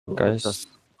Guys, Just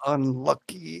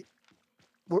unlucky.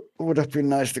 Would have been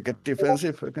nice to get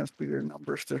defensive against bigger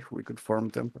numbers there. We could farm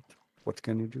them, but what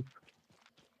can you do?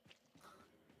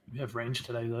 We have range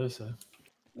today though, so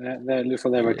It looks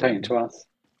like they're rotating to us.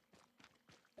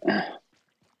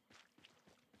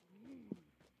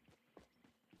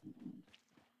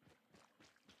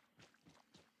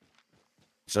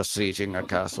 Just sieging a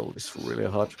castle is really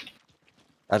hard.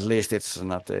 At least it's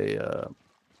not a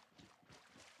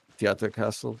theater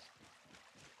castle.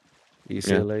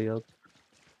 Easy layout.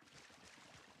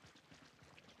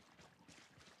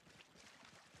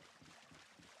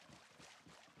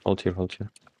 hold here, hold here.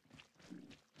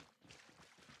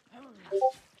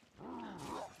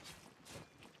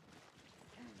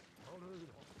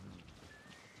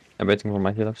 I'm waiting for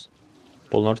my healers.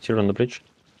 Pull north here on the bridge.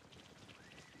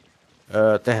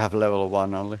 They have level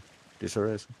 1 only.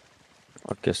 Disarrays.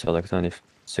 Okay, so like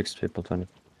 26 people, 20.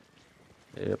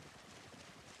 Yep.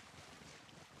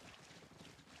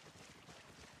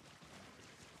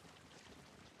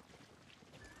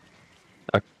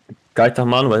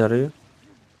 Kaitaman, where are you?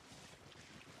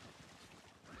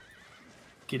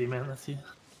 get him out, that's you.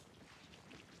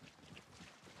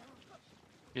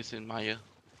 He's in Maya.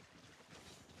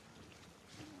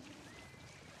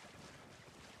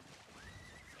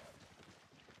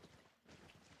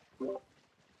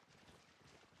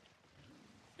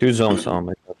 Two zones, oh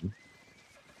my god.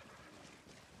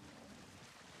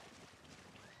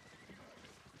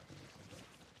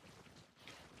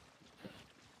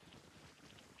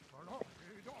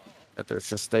 They're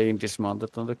just staying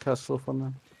dismounted on the castle for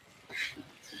now.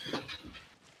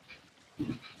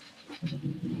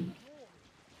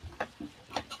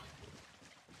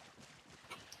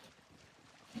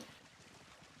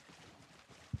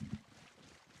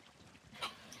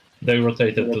 They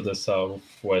rotated to the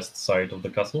southwest side of the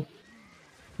castle.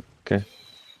 Okay.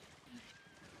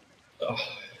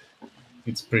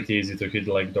 It's pretty easy to hit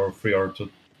like door 3 or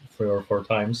 4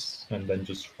 times and then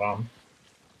just farm.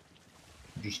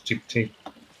 Just cheap.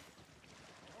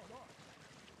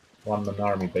 One man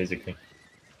army basically.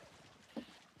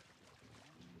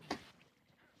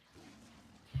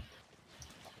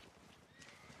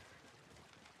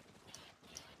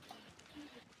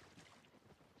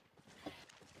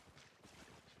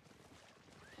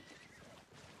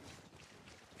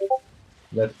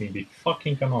 Let me be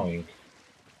fucking annoying.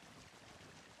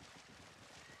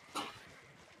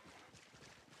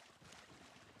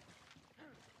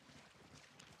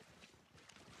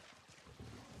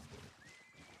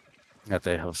 Yeah,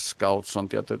 they have scouts on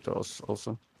the other doors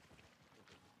also.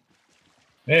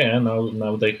 Yeah,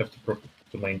 now they have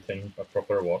to maintain a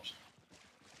proper watch.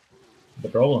 The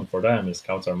problem for them is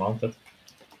scouts are mounted.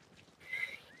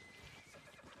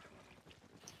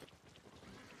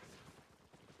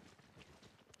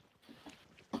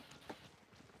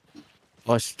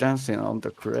 I was dancing on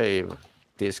the grave.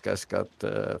 These guys got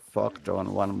fucked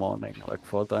on one morning, like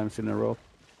 4 times in a row.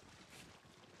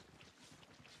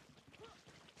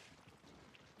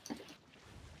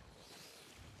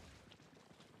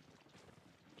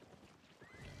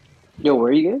 Yo, where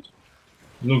are you guys?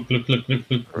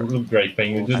 Look, Great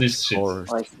Pain, you do this shit. Oh,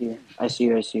 I see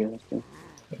you.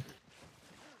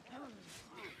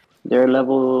 They're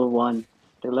level 1.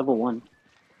 They're level 1.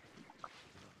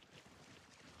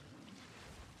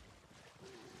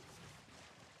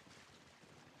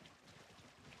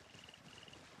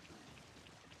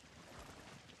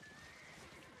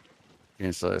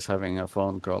 Inso is having a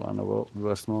phone call on the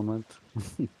worst moment.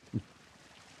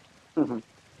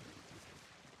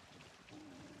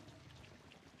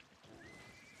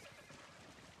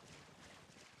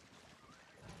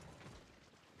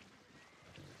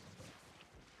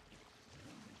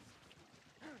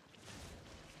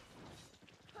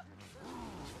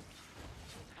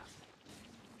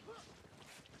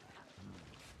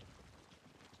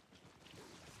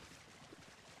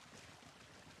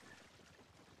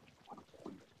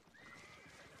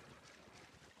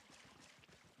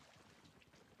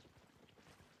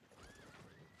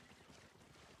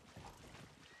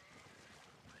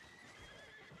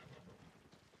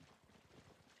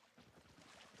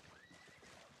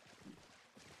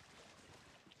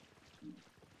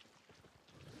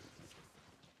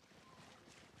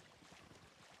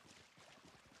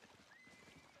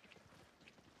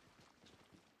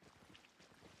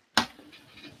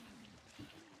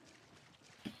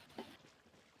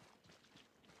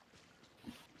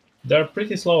 They're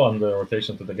pretty slow on the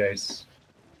rotation to the gates.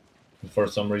 For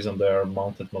some reason they are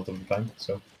mounted most of the time,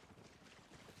 so...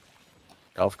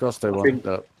 Of course they want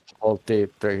the whole team.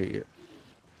 They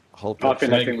I think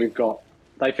they think we've got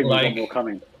more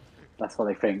coming. That's what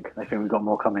they think. They think we've got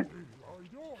more coming.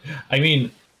 I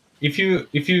mean, if you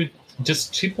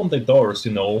just chip on the doors,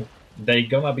 you know, they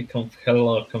gonna be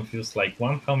hella confused. Like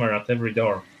one hammer at every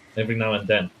door, every now and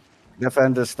then.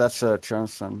 Defenders, that's a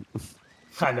Johnson.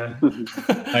 I know.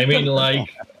 I mean, like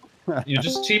you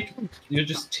just chip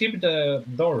the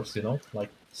doors, you know, like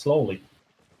slowly.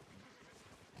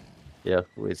 Yeah,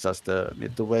 we just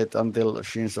need to wait until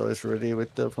Shinzo is ready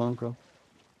with the phone call.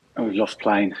 Oh, we lost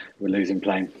plane. We're losing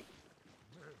plane.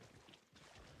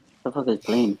 The fuck is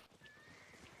plane?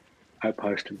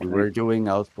 Outpost and plane. We're doing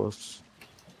outposts.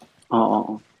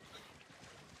 Oh.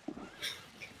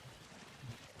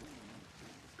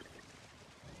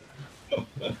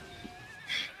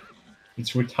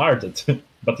 It's retarded,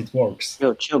 but it works.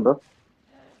 Yo, chill, bro.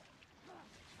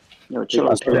 Yo, chill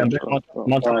out. Come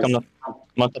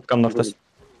north.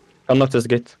 Come north this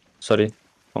gate. Sorry.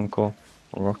 On call.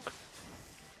 Work.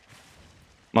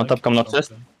 Mount up, come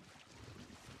northwest.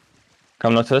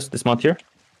 Come northwest, dismount here.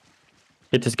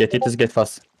 Hit this gate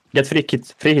fast. Get free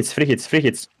hits, free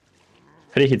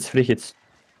hits.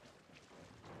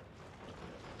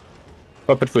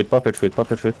 Pop it foot.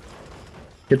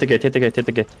 Hit the gate.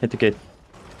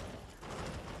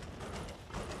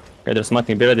 Okay, they're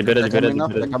smiting, be ready.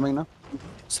 They're coming now.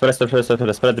 Spread a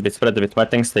bit. My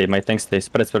tank stay.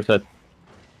 Spread.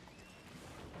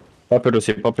 Pop it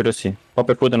Russi. Pop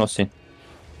it food and Ossi.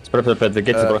 Spread, the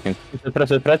gate is broken.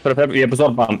 Spread. We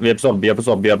absorb.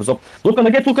 Look on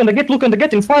the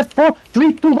gate in 5, 4,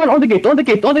 3, 2, 1, on the gate. Kill the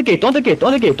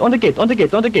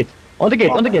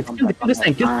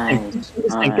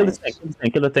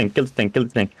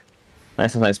tank.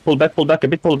 Nice. Pull back a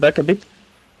bit.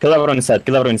 Kill everyone inside.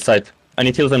 I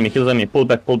need heals on me. Pull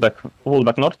back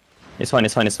north. It's fine.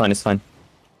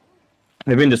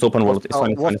 We win this open world. It's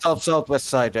fine. What's southwest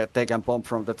side? They can bomb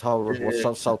from the tower.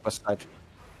 What's southwest side?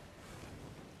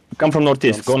 Come from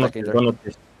northeast. Go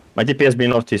northeast. My DPS be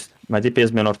northeast.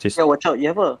 Yo, watch out. You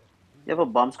have a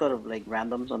bomb squad of like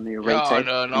randoms on your right side.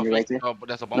 On your right side. No, but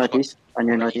that's a bomb Northeast. On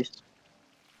your northeast.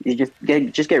 You just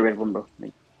get rid of them, bro.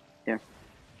 Like, there.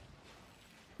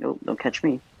 No, don't catch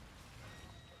me.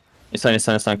 It's fine.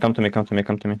 Come to me. Come to me.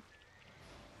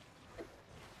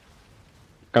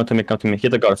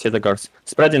 Hit the guards.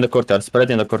 Spread in the courtyard. Spread.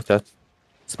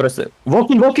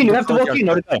 Walk in. You have to walk in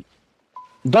or die.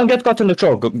 Don't get caught in the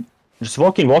choke. Just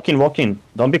walk in.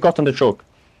 Don't be caught in the choke.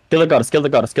 Kill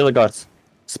the guards.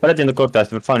 Spread in the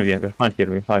courtyard. We're fine here.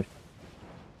 We're fine.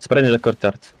 Spread in the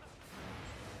courtyard.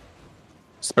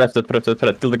 Spread. Kill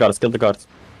the guards.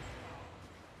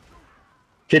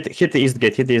 Hit the east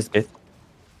gate.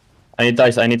 I need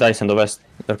dice in the west.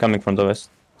 They're coming from the west.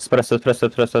 Spread.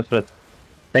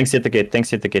 Tanks hit the gate.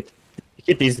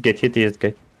 Hit the east gate.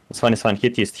 It's fine.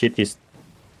 Hit east.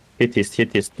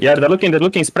 Yeah, they're looking.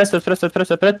 Spread.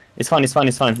 It's fine.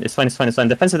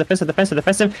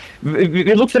 Defensive.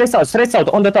 We look straight out.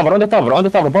 On the tower.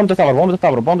 Bomb the tower.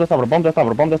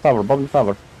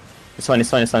 It's fine.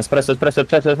 Spread.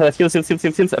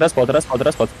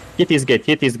 Heals. Respawn. Hit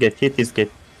his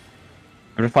gate.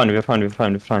 We're fine. We're fine.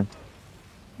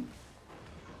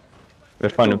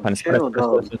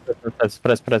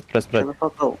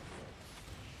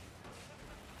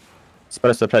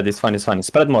 Spread. It's fine.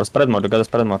 Spread more. You gotta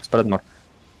spread more.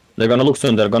 They're gonna look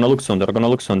soon. They're gonna look.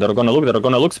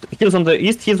 Heals on the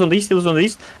east.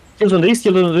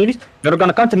 They're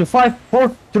gonna counter in 5,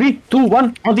 4, 3, 2,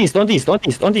 1. On east. No.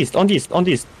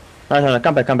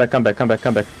 Come back.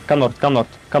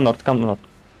 Come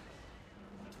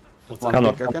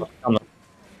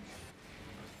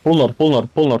north. Pull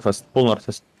north first.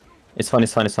 It's fine.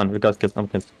 We got kills.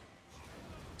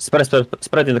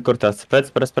 Spread in the courtyard. Spread.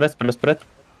 Spread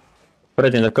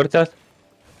in the courtyard.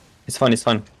 It's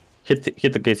fine. Hit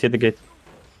the gate.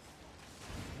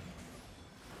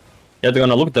 Yeah, they're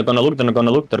gonna look. Spread. They're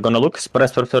gonna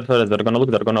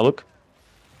look.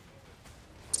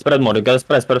 Spread more. You gotta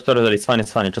spread. It's fine.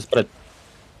 Just spread.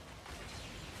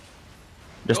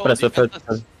 Spread.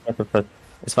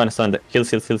 It's fine.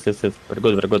 Heals. We're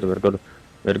good.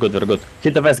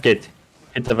 Hit the west gate.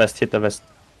 Hit the west.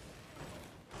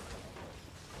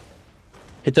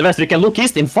 We can look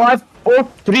east in 5, 4,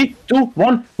 3, 2,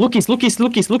 1. Look east.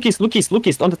 On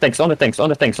the tanks.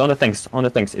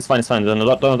 It's fine.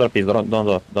 Don't drop peace.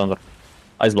 Don't.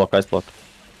 Ice block.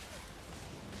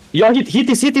 Yo, hit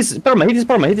his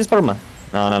perma.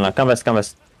 No. Come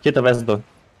west. Hit the west though.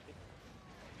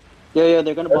 Yeah,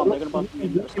 they're gonna bomb. They're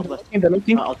looking. They're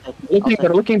looking. Outside.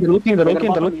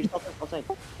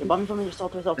 They're bombing from your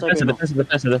southwest outside.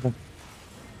 Defensive.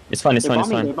 It's fine.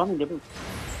 They're bombing.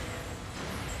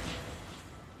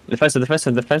 Defensive.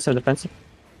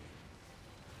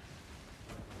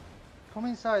 Come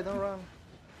inside, don't run.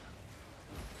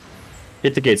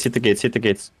 Hit the gates, hit the gates, hit the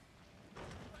gates.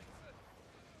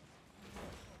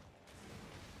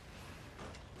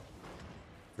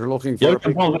 You're looking Yeah, for we a can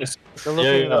big bomb one. this. They're Yeah,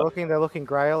 looking, yeah. they're looking,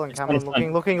 Grail and It's Cameron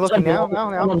fine. looking, Come now.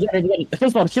 on,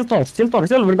 Heal north, heal north, heal north,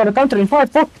 heal. We're gonna counter in 5,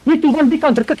 4, 3, 2, 1, big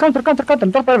counter, counter.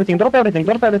 Drop everything.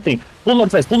 Pull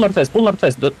north west. Pull north west.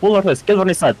 Kill everyone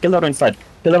inside. Kill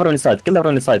everyone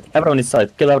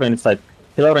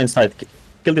inside.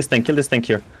 Kill this tank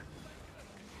here.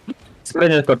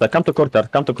 Spread in the courtyard.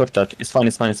 Come to courtyard. It's fine.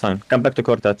 Come back to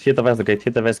courtyard. Hit the west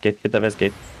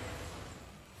gate.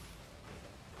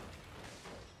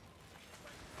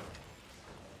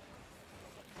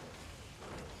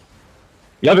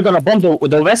 Yeah, we're gonna bomb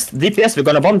the west DPS. We're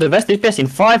gonna bomb the west DPS in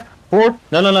 5, 4.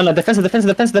 No. Defensive.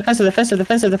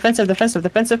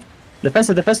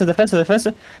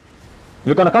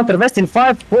 We're gonna counter west in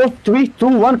 5, 4, 3, 2,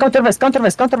 1. Counter west.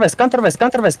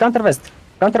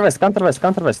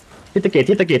 Hit the gate.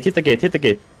 Hit the gate.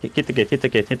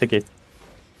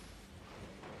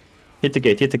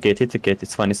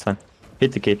 It's fine.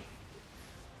 Hit the gate.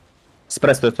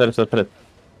 Spread.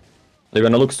 They're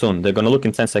gonna look soon. They're gonna look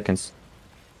in 10 seconds.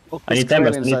 Look, I this need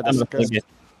hammers. crane inside us, guys.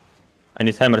 I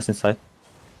need hammers inside.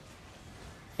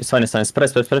 It's fine.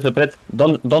 Spread.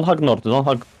 Don't hug north. Don't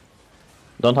hug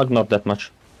north that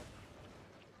much.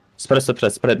 Spread.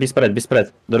 Be spread.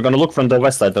 They're gonna look from the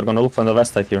west side. Here.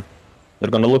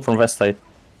 They're gonna look from west side.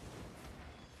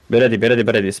 Be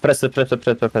ready. Spread.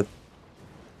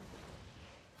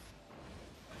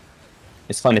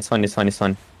 It's fine.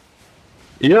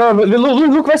 Yeah,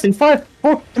 look west in 5,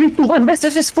 4, 3, 2, 1. West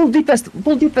is full deep west.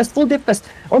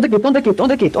 On the gate.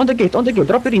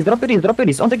 Drop your ease.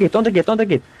 On the gate.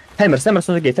 Hammers on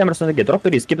the gate. Drop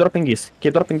your ease. Keep dropping ease.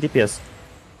 Keep dropping DPS.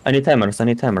 I need hammers.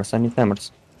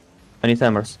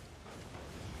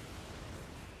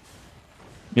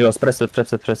 Yo, press. We're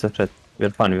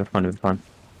fine.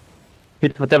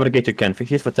 Hit whatever gate you can. Hit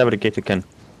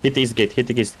the east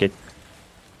gate.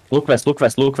 Look west.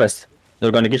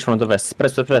 They're gonna get from the west.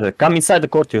 Spread. Come inside the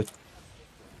courtyard.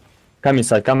 Come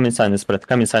inside and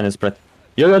spread.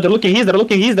 Yo, they're looking east.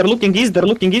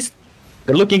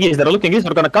 We're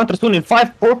gonna counter soon in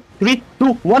 5, 4, 3,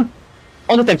 2, 1.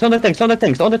 On the tanks.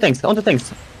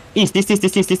 East.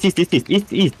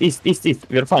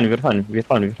 We're fine.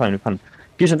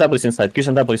 Fusion W is inside.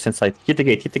 Hit the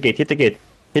gate.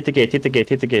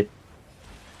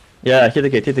 Yeah, hit the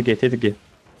gate.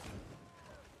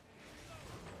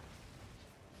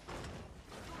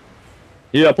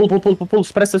 Yeah, pull.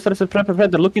 Spread.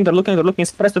 They're looking.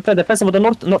 Spread. Defensive of the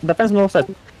northwest.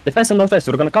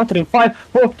 We're gonna counter in 5,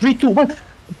 4, 3, 2, 1.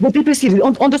 The DPS here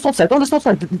on the south side. It's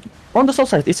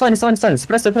fine.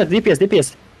 Spread.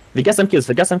 DPS. We get kills.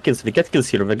 We get kills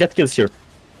here.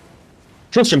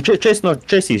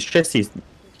 Chase east.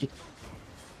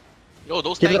 Yo,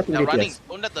 those Keep tanks, dropping they're running. DPS.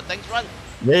 Don't let the tanks run.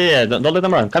 Yeah, don't let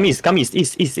them run. Come east.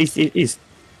 East.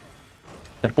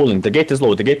 They're pulling. The gate is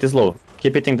low.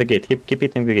 Keep hitting the gate.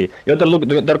 Yo,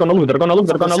 they're gonna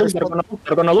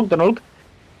look.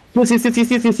 Yes.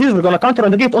 We're gonna counter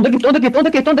on the gate. All the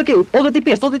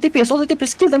DPS.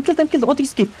 Kill them.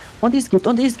 On this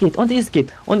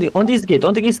gate.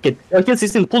 On this gate.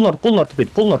 Still pull north.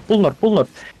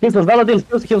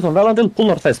 Heals on Valadil. Pull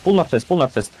north fast.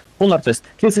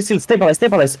 Kills still. Stabilize.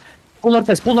 Pull north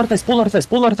fast.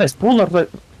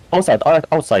 Outside.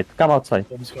 Come outside.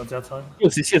 Bomb squad's outside.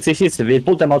 Heals. We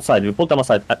pull them outside.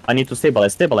 I need to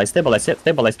stabilize.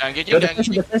 Engaging. Yo,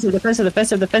 defensive.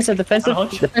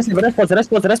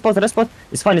 Response.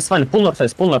 It's fine. Pull north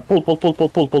fast. Pull.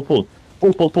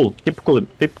 Keep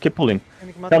pulling.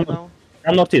 Come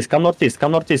northeast.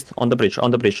 On the bridge.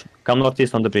 Come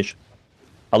northeast on the bridge.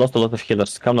 I lost a lot of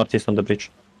healers. Come northeast on the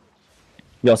bridge.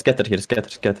 Yo, scatter here. Scatter.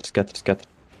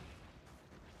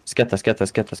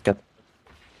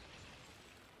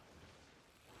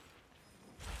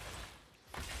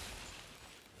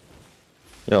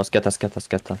 Yo,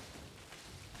 scatter.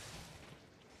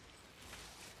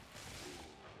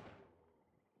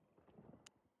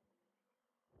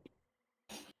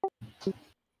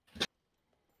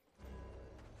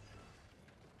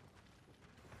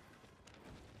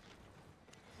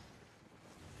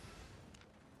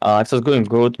 If it's going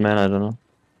good, man, I don't know.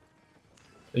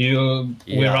 We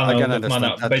Yeah, run I can out of mana.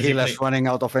 understand that. Basically, Healer's running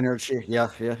out of energy. Yeah,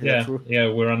 true.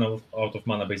 we run out of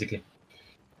mana basically.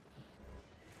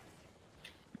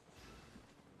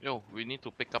 Yo, we need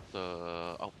to pick up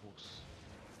the outposts.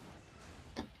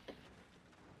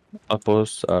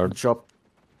 Outposts are Good job.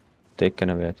 taken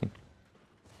away, I think.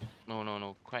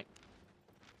 No, crack.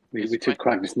 We took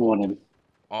crack this morning.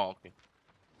 Oh, okay.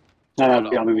 No,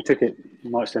 I mean we took it. You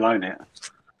might still own it.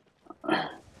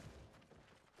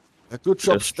 A good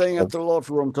job Yes, staying sure. at the load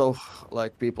room though.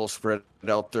 Like people spread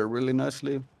out there really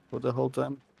nicely for the whole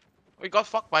time. We got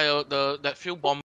fucked by that few bomb